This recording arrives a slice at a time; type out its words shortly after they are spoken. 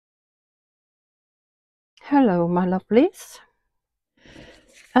Hello, my lovelies.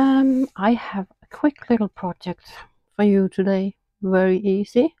 I have a quick little project for you today. Very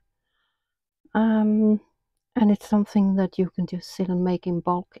easy. Um, and it's something that you can just sit and make in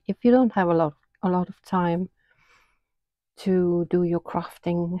bulk if you don't have a lot of time to do your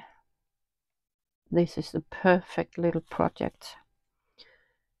crafting. This is the perfect little project.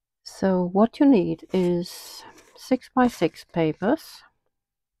 So what you need is 6x6 papers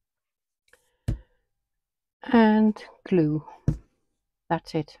and glue.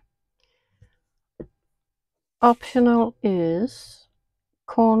 That's it. Optional is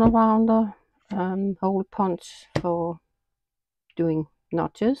corner rounder, hole punch for doing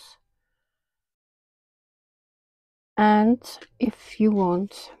notches, and if you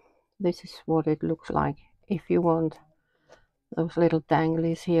want, this is what it looks like. If you want those little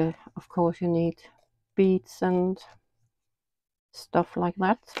danglies here, of course you need beads and stuff like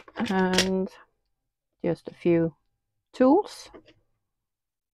that, and just a few tools,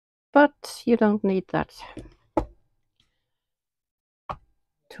 but you don't need that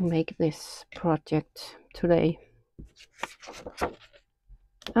to make this project today.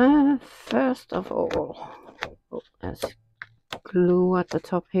 First of all, there's glue at the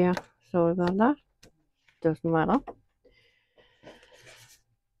top here. Sorry about that. Doesn't matter.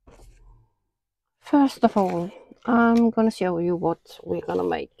 First of all, I'm gonna show you what we're gonna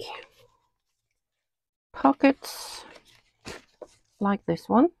make. Pockets like this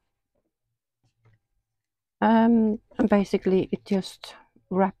one. And basically it just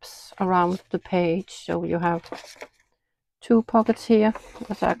wraps around the page, so you have two pockets here.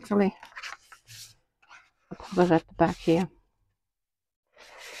 There's actually a pocket at the back here,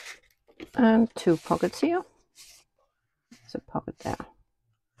 and two pockets here. There's a pocket there.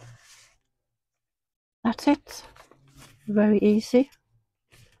 That's it. Very easy.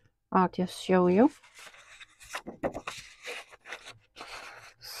 I'll just show you.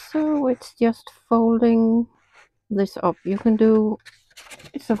 So it's just folding this up. You can do,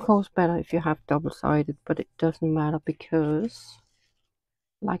 it's of course better if you have double-sided, but it doesn't matter because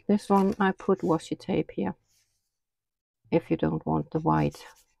like this one I put washi tape here if you don't want the white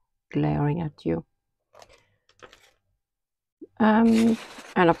glaring at you. And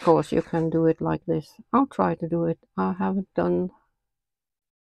of course you can do it like this. I'll try to do it. I haven't done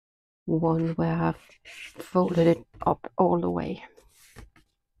one where I've folded it up all the way,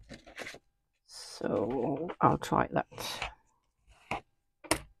 so I'll try that.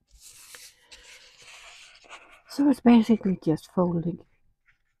 So it's basically just folding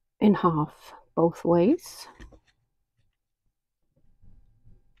in half both ways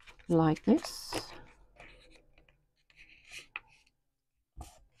like this.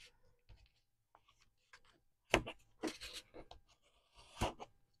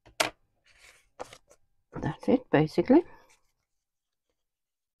 That's it basically.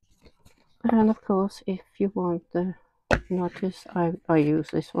 And of course if you want the notches, I use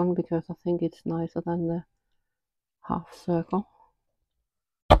this one because I think it's nicer than the half circle.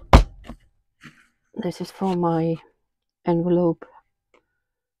 This is for my envelope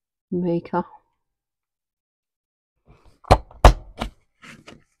maker, but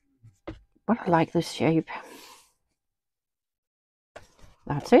I like this shape.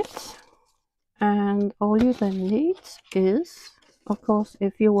 That's it. And all you then need is, of course,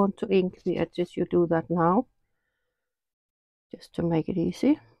 if you want to ink the edges, you do that now, just to make it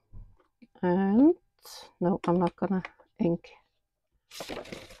easy. And no, I'm not gonna ink.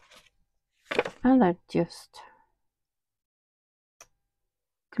 And then just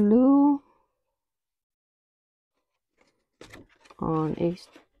glue on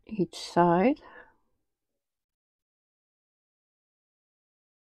each side.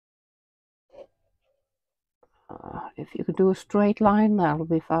 If you could do a straight line, that'll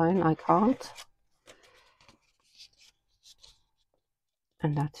be fine. I can't.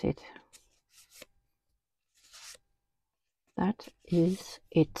 And that's it. That is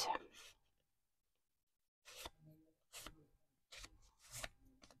it.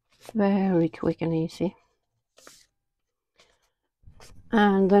 Very quick and easy.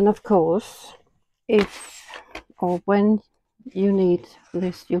 And then of course, if or when you need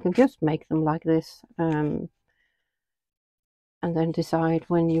this, you can just make them like this, and then decide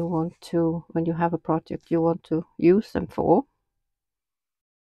when you want to, when you have a project you want to use them for.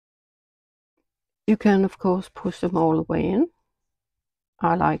 You can of course push them all the way in.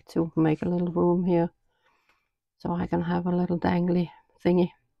 I like to make a little room here so I can have a little dangly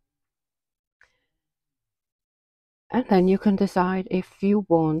thingy. And then you can decide if you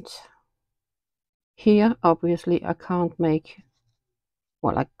want. Here obviously I can't make,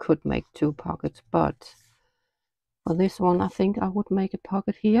 well, I could make two pockets, but For this one, I think I would make a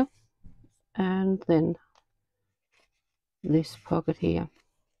pocket here, and then this pocket here.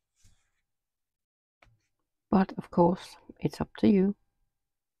 But of course, it's up to you.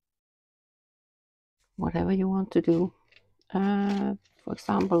 Whatever you want to do. For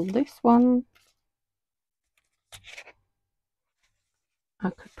example, this one, I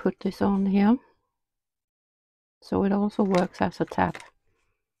could put this on here, so it also works as a tab.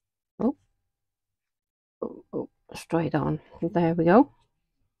 Oh, straight on. There we go.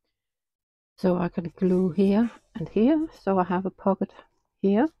 So I can glue here and here, so I have a pocket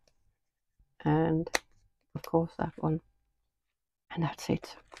here, and of course that one, and that's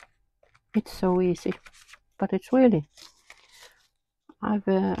it. It's so easy, but it's really, I've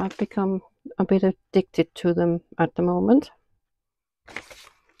become a bit addicted to them at the moment.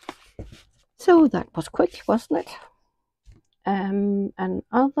 So that was quick, wasn't it?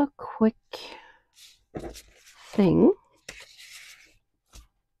 Another quick thing,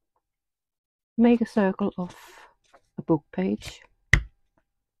 make a circle of a book page.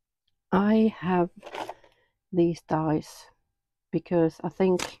 I have these dies because I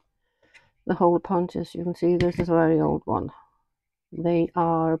think the hole punches, you can see this is a very old one. They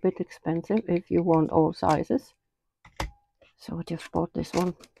are a bit expensive if you want all sizes. So I just bought this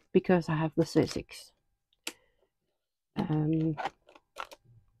one because I have the Sizzix.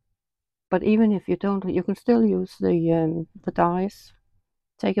 But even if you don't, you can still use the dies.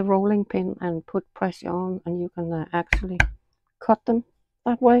 Take a rolling pin and put pressure on, and you can actually cut them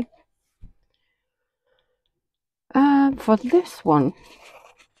that way. For this one,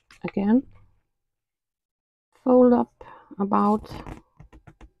 again, fold up about,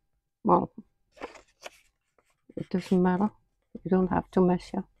 well, it doesn't matter, you don't have to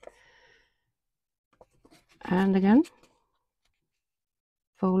measure. And again,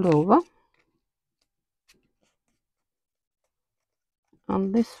 fold over.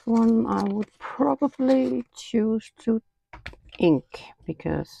 On this one, I would probably choose to ink,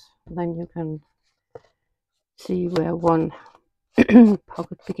 because then you can see where one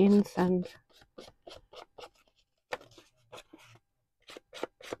pocket begins and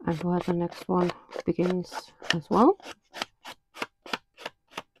where the next one begins as well.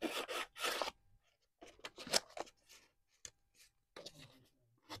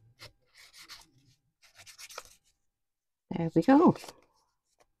 There we go.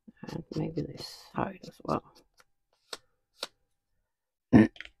 And maybe this side as well.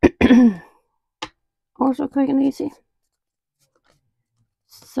 Also quick and easy.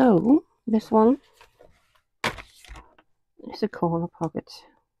 So this one is a corner pocket.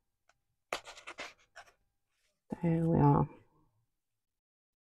 There we are.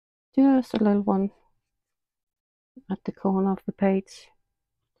 Just a little one at the corner of the page.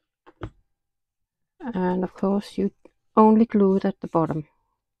 And of course you only glue it at the bottom.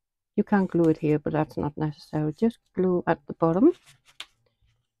 You can glue it here, but that's not necessary. Just glue at the bottom.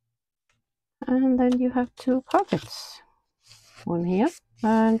 And then you have two pockets. One here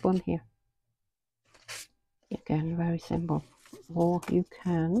and one here. Again, very simple. Or you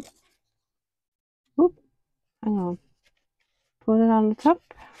can, whoop, hang on, put it on the top.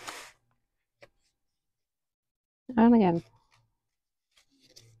 And again,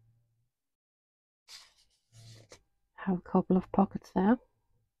 have a couple of pockets there.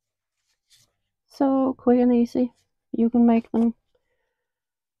 So quick and easy. You can make them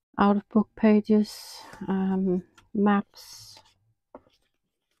out of book pages, maps,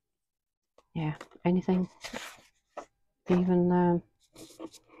 yeah, anything, even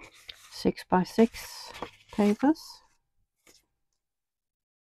 6x6 papers.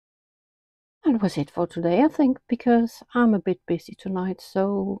 That was it for today, I think, because I'm a bit busy tonight,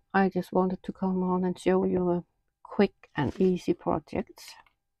 so I just wanted to come on and show you a quick and easy project.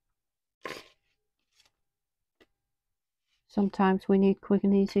 Sometimes we need quick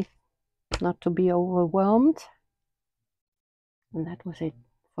and easy, not to be overwhelmed. And that was it,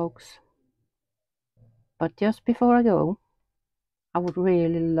 folks. But just before I go, I would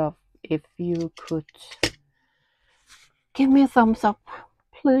really love if you could give me a thumbs up,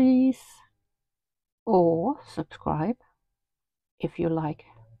 please, or subscribe if you like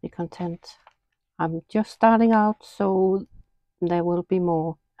the content. I'm just starting out, so there will be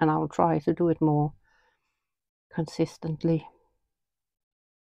more, and I'll try to do it more consistently,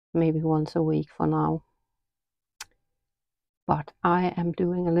 maybe once a week for now. But I am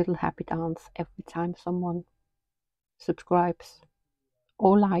doing a little happy dance every time someone subscribes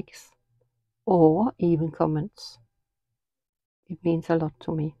or likes or even comments. It means a lot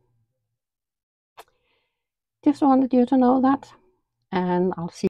to me. Just wanted you to know that, and I'll see